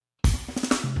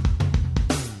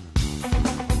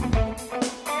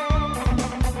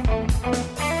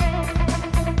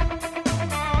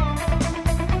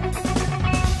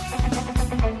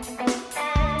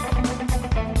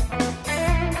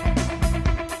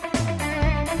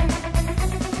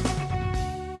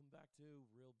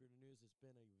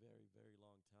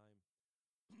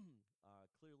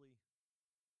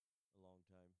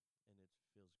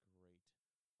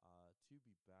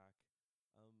back.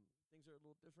 Things are a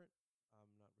little different. I'm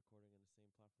not recording on the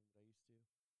same platform that I used to.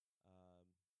 Um,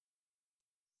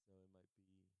 so it might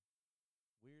be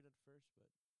weird at first,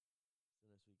 but as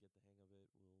soon as we get the hang of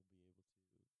it, we'll be able to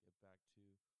get back to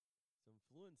some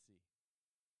fluency.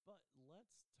 But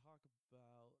let's talk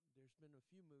about. There's been a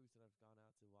few movies that I've gone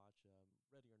out to watch.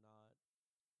 Ready or Not.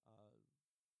 Uh,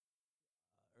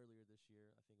 Earlier this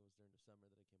year, I think it was during the summer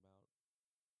that it came out.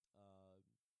 Um,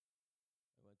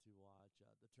 I went to watch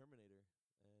The Terminator,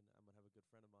 and I'm gonna have a good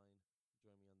friend of mine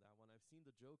join me on that one. I've seen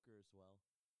The Joker as well,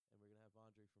 and we're gonna have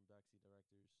Andre from Backseat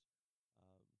Directors. We're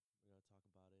gonna talk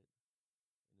about it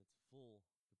in its full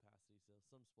capacity. So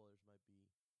some spoilers might be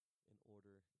in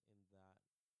order um,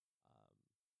 in that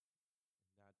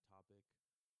topic.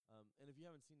 And if you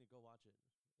haven't seen it, go watch it,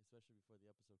 especially before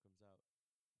the episode comes out.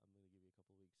 I'm gonna give you a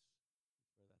couple weeks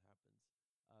before that happens.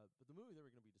 But the movie that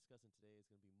we're going to be discussing today is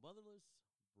going to be Motherless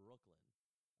Brooklyn,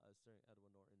 starring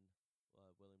Edward Norton,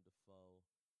 William Dafoe,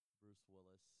 Bruce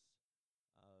Willis.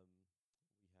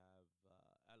 We have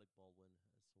Alec Baldwin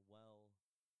as well.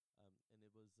 And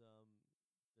it was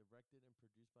directed and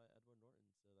produced by Edward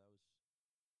Norton, so that was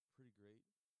pretty great.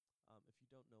 If you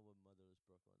don't know what Motherless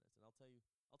Brooklyn is, and I'll tell you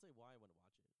why I want to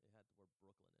watch it. It had the word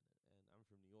Brooklyn in it, and I'm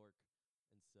from New York,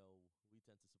 and so we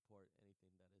tend to support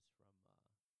anything that is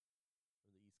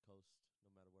from the East Coast,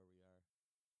 no matter where we are.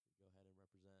 We go ahead and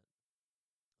represent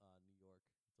New York.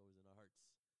 It's always in our hearts.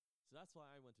 So that's why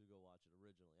I went to go watch it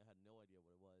originally. I had no idea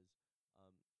what it was.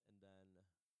 And then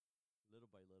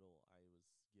little by little, I was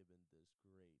given this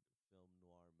great film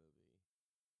noir movie,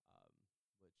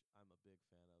 which I'm a big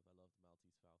fan of. I love The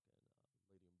Maltese Falcon,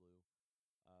 Lady in Blue.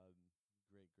 Um,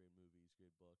 great movies,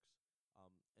 great books.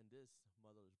 And this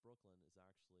Motherless Brooklyn is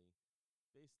actually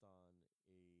based on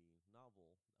a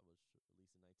novel that was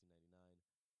released in 1999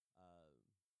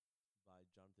 by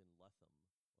Jonathan Lethem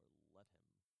or Lethem.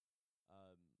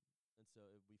 And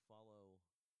so we follow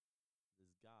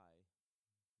this guy,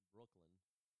 Brooklyn,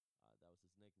 that was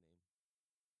his nickname,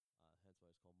 hence why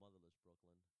it's called Motherless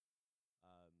Brooklyn,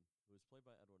 who is played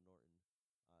by Edward Norton.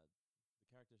 The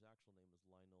character's actual name is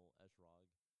Lionel Eshrog,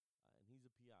 and he's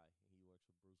a PI. He works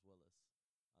with Bruce Willis.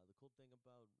 The cool thing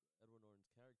about Edward Norton's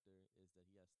character is that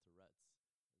he has Tourette's,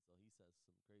 and so he says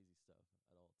some crazy stuff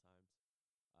at all times.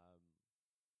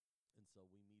 And so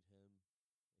we meet him,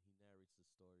 and he narrates the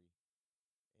story,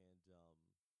 and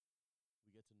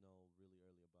we get to know really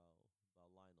early about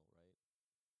Lionel, right?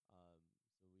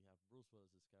 So we have Bruce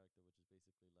Willis's character, which is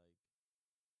basically like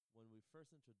when we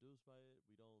first introduced by it,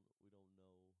 we don't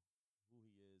know who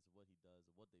he is, what he does,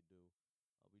 or what they do.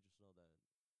 We just know that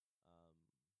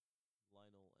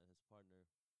Lionel and his partner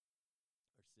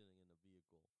are sitting in a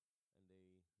vehicle, and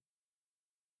they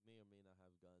may or may not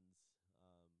have guns.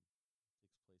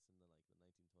 It takes place in the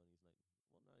 1920s.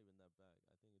 Well, not even that back.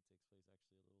 I think it takes place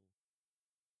actually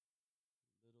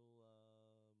a little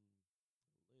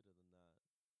later than that.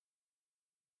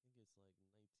 I think it's like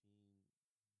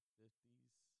 1950s.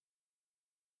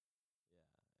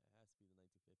 Yeah, it has to be the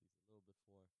 1950s, a little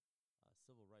before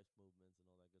civil rights movements and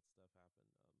all that good stuff happened.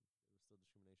 There was still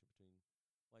discrimination between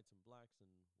whites and blacks,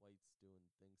 and whites doing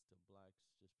things to blacks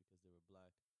just because they were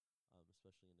black,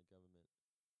 especially in the government.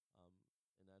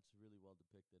 And that's really well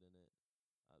depicted in it.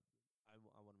 I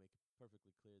want to make it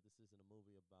perfectly clear: this isn't a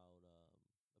movie about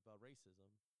racism,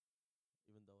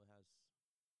 even though it has,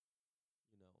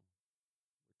 we're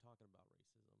talking about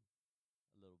racism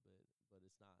a little bit, but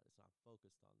it's not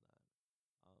focused on that.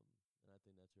 And I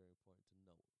think that's very important to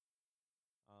note.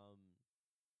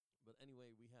 But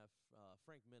anyway, we have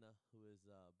Frank Minna, who is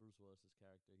Bruce Willis's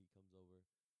character. He comes over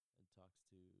and talks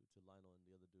to Lionel and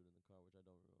the other dude in the car, which I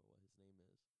don't remember what his name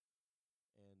is.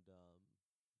 And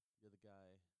the other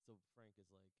guy, so Frank is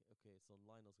like, okay, so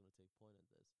Lionel's going to take point at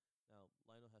this. Now,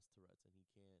 Lionel has Tourette's, and he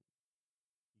can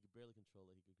barely control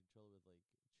it. He can control it with, like,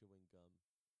 chewing gum,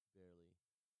 barely.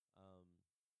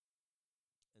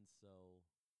 And so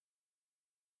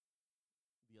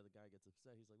the other guy gets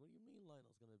upset. He's like, what do you mean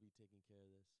Lionel's going to be taking care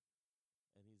of this?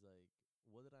 And he's like,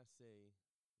 what did I say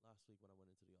last week when I went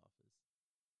into the office?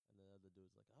 And the other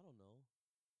dude's like, I don't know.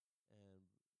 And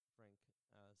Frank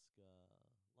asked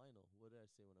Lionel, what did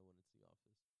I say when I went into the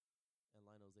office? And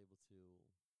Lionel's able to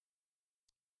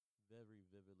very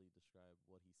vividly describe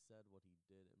what he said, what he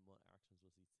did, and what actions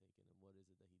was he taking, and what is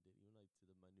it that he did, even like to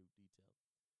the minute detail,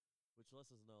 which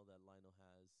lets us know that Lionel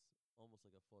has almost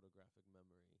like a photographic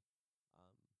memory,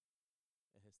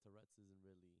 and his Tourette's isn't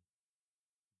really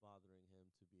bothering him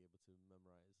to be able to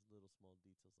memorize little small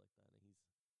details like that, and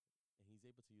he's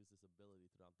able to use this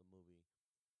ability throughout the movie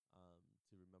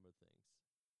to remember things.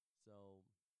 So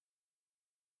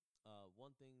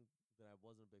one thing that I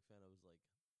wasn't a big fan of was like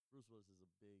Bruce Willis is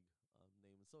a big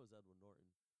name, and so is Edward Norton.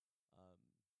 Um,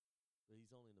 but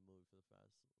he's only in the movie for the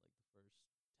first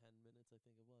 10 minutes, I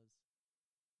think it was.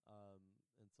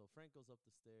 And so Frank goes up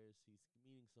the stairs. He's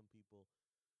meeting some people.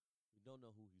 We don't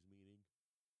know who he's meeting,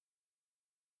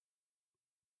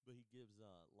 but he gives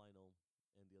Lionel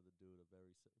and the other dude a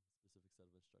very specific set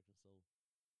of instructions. So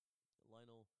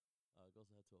Lionel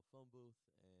goes ahead to a phone booth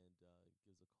and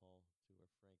gives a call to where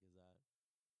Frank is at.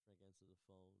 Frank answers the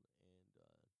phone, and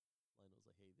Lionel's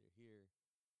like, "Hey, they're here."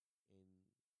 And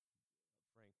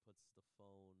Frank puts the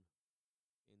phone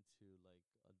into like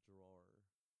a drawer,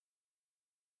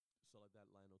 so like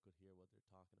that Lionel could hear what they're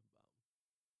talking about.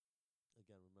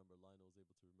 Again, remember Lionel was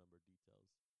able to remember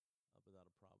details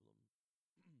without a problem.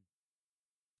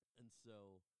 And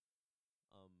so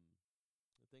um,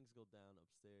 things go down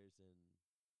upstairs, and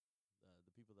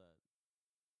the people that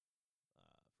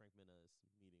Frank Minna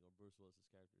is meeting, or Bruce Willis's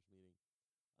character is meeting,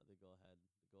 they go ahead,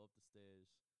 they go up the stairs,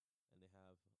 and they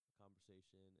have a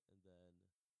conversation, and then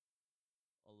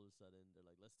all of a sudden they're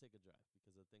like, "Let's take a drive,"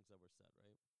 because of things that were said,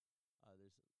 right?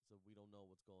 There's so we don't know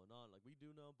what's going on. Like we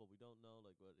do know, but we don't know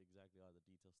like what exactly are the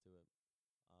details to it.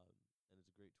 Um, and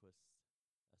it's a great twist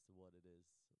as to what it is,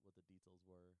 what the details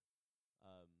were.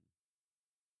 Um,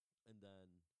 and then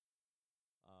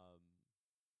um,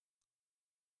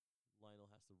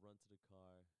 Lionel has to run to the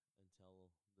car and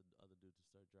tell the other dude to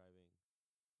start driving.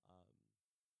 Um,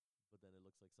 but then it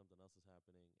looks like something else is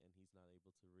happening, and he's not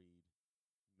able to read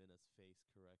Minna's face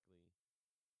correctly.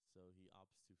 So he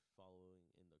opts to following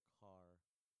in the car,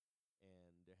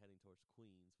 and they're heading towards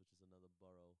Queens, which is another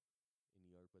borough in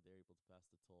New York, but they're able to pass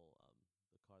the toll.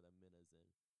 The car that Minna's in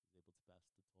is able to pass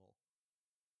the toll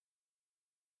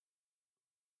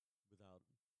without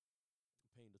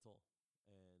paying the toll,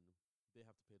 and they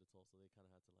have to pay the toll, so they kind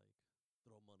of had to like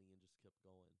throw money and just kept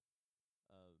going.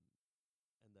 Um,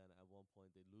 and then at one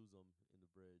point they lose them in the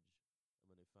bridge,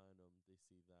 and when they find them, they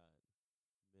see that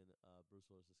Bruce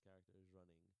Willis's character is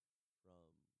running from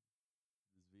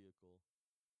this vehicle,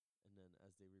 and then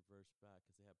as they reverse back,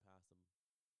 because they had passed him,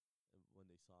 and when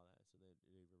they saw that, so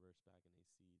they reverse back and they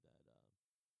see that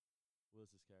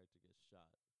Willis's character gets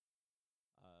shot.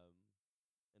 Um,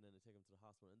 and then they take him to the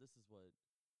hospital, and this is what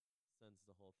sends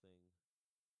the whole thing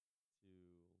to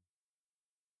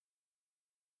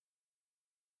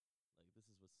this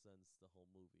is what sends the whole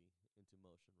movie into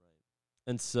motion, right?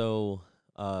 And so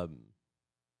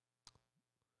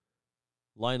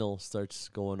Lionel starts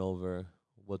going over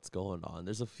what's going on.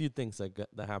 There's a few things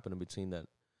that happen in between that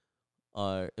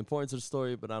are important to the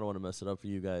story, but I don't want to mess it up for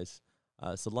you guys.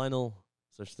 So Lionel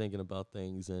starts thinking about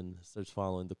things and starts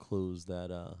following the clues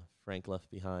that Frank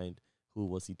left behind. Who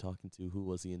was he talking to? Who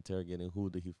was he interrogating? Who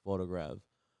did he photograph?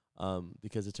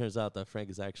 Because it turns out that Frank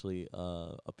is actually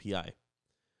a PI.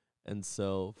 And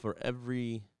so for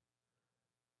every,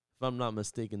 if I'm not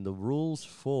mistaken, the rules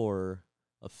for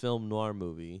a film noir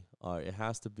movie are it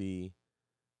has to be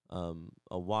a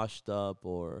washed up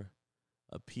or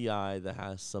a PI that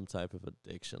has some type of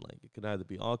addiction. Like it could either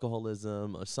be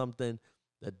alcoholism or something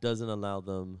that doesn't allow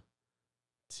them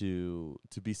to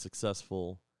be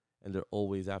successful, and they're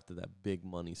always after that big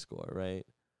money score, right?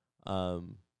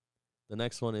 The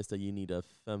next one is that you need a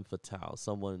femme fatale,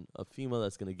 a female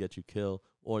that's going to get you killed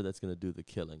or that's going to do the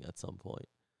killing at some point.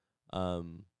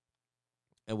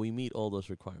 And we meet all those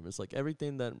requirements. Like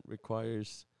everything that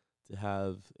requires to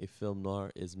have a film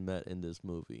noir is met in this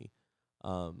movie.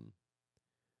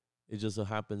 It just so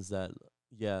happens that,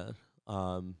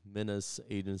 Minna's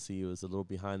agency was a little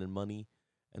behind in money.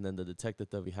 And then the detective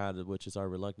that we had, which is our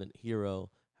reluctant hero,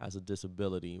 has a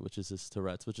disability, which is his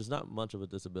Tourette's, which is not much of a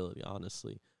disability,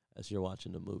 honestly, as you're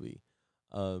watching the movie.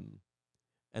 And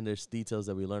there's details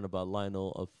that we learn about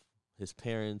Lionel of his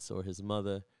parents or his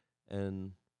mother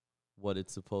and what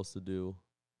it's supposed to do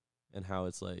and how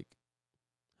it's like,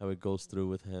 how it goes through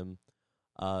with him.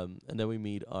 And then we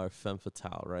meet our femme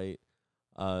fatale, right?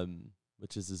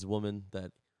 Which is this woman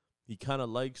that he kind of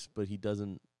likes, but he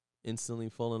doesn't instantly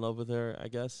fall in love with her, I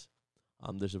guess.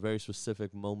 There's a very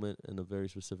specific moment and a very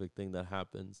specific thing that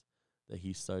happens that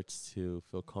he starts to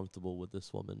feel comfortable with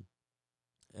this woman.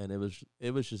 And it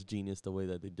was just genius the way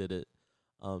that they did it,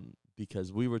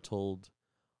 because we were told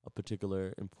a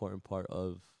particular important part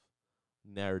of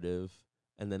narrative,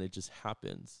 and then it just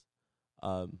happens.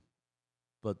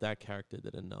 But that character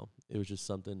didn't know. It was just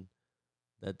something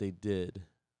that they did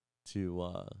to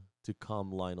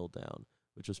calm Lionel down,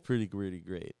 which was pretty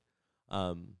great.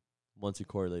 Once you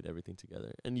correlate everything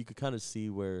together, and you could kind of see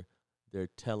where they're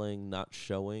telling, not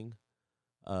showing.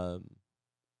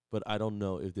 But I don't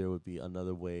know if there would be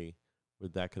another way where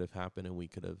that could have happened, and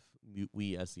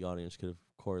we as the audience could have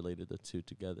correlated the two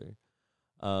together.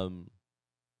 Um,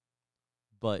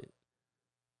 but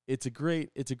it's a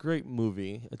great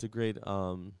movie. It's a great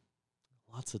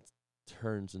lots of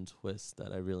turns and twists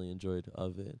that I really enjoyed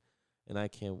of it, and I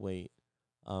can't wait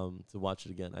to watch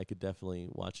it again. I could definitely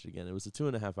watch it again. It was a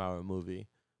 2.5 hour movie,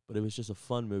 but it was just a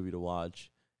fun movie to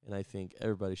watch, and I think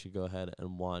everybody should go ahead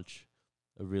and watch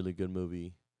a really good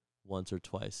movie once or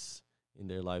twice in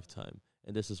their lifetime,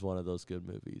 and this is one of those good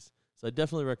movies. So I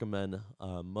definitely recommend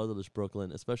Motherless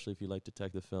Brooklyn, especially if you like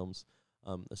detective films,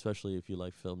 especially if you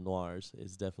like film noirs.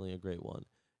 It's definitely a great one.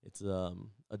 It's a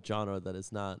genre that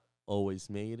is not always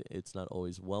made. It's not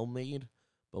always well made,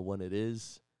 but when it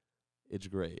is, it's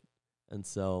great. And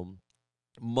so,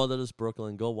 Motherless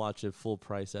Brooklyn, go watch it full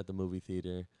price at the movie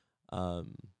theater.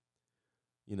 Um,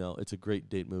 it's a great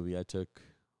date movie. I took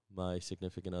my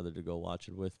significant other to go watch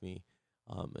it with me,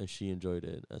 and she enjoyed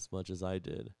it as much as I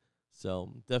did.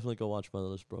 So definitely go watch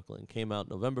Motherless Brooklyn. Came out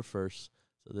November 1st,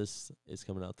 so this is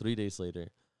coming out 3 days later.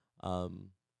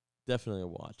 Definitely a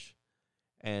watch.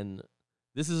 And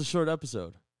this is a short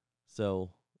episode,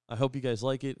 so I hope you guys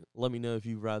like it. Let me know if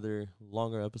you rather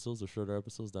longer episodes or shorter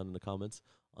episodes down in the comments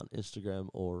on Instagram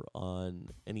or on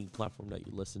any platform that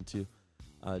you listen to.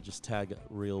 Just tag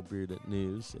Real Bearded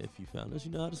News if you found us.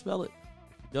 You know how to spell it.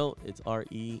 If you don't, it's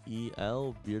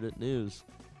REEL Bearded News.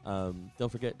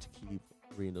 Don't forget to keep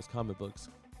reading those comic books.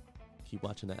 Keep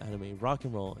watching that anime, rock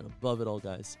and roll, and above it all,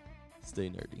 guys, stay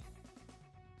nerdy.